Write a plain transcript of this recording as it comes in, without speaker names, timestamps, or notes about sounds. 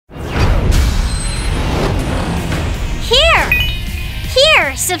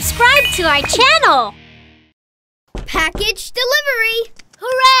subscribe to our channel! Package delivery!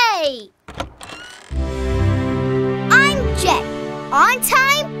 Hooray! I'm Jett. On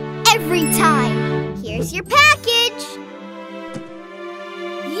time, every time. Here's your package.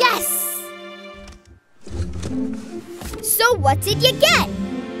 Yes! So what did you get?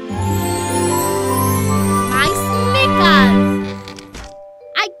 My sneakers!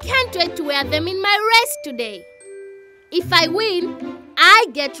 I can't wait to wear them in my race today. If I win, I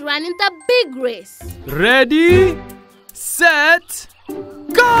get to run in the big race. Ready, set,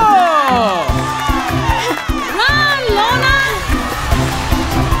 go! Run, Lorna!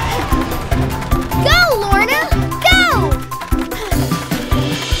 Go, Lorna! Go!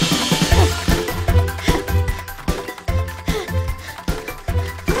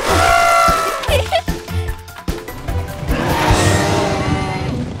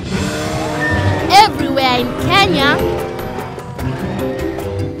 Everywhere in Kenya,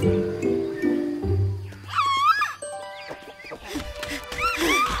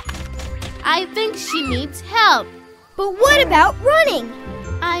 I think she needs help. But what about running?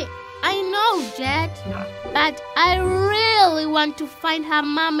 I know, Jett, but I really want to find her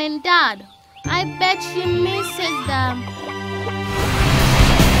mom and dad. I bet she misses them.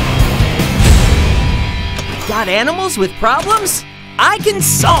 Got animals with problems? I can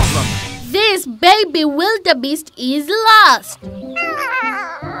solve them! This baby wildebeest is lost.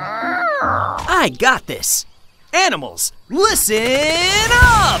 I got this! Animals, listen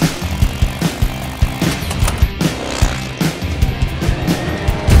up!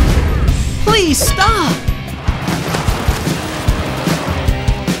 Please stop!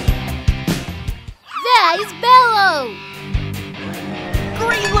 There is Bello!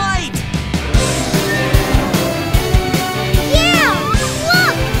 Green light! Yeah!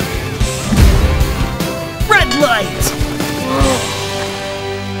 Look! Red light!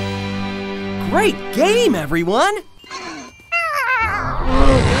 Great game, everyone!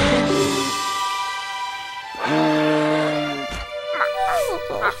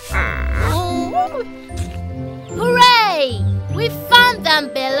 Hooray! We found them,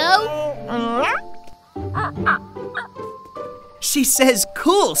 Bello! She says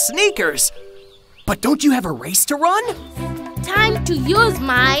cool sneakers! But don't you have a race to run? Time to use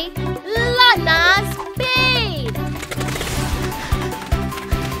my Lorna speed!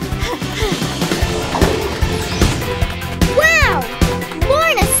 Wow!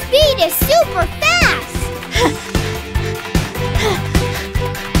 Lorna's speed is super fast!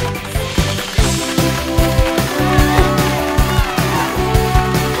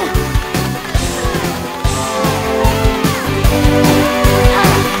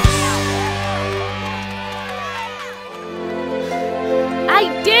 I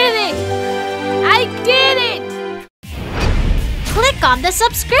did it! I did it! Click on the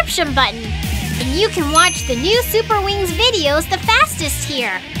subscription button, and you can watch the new SuperWings videos the fastest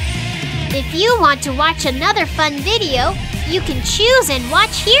here. If you want to watch another fun video, you can choose and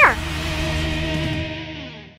watch here.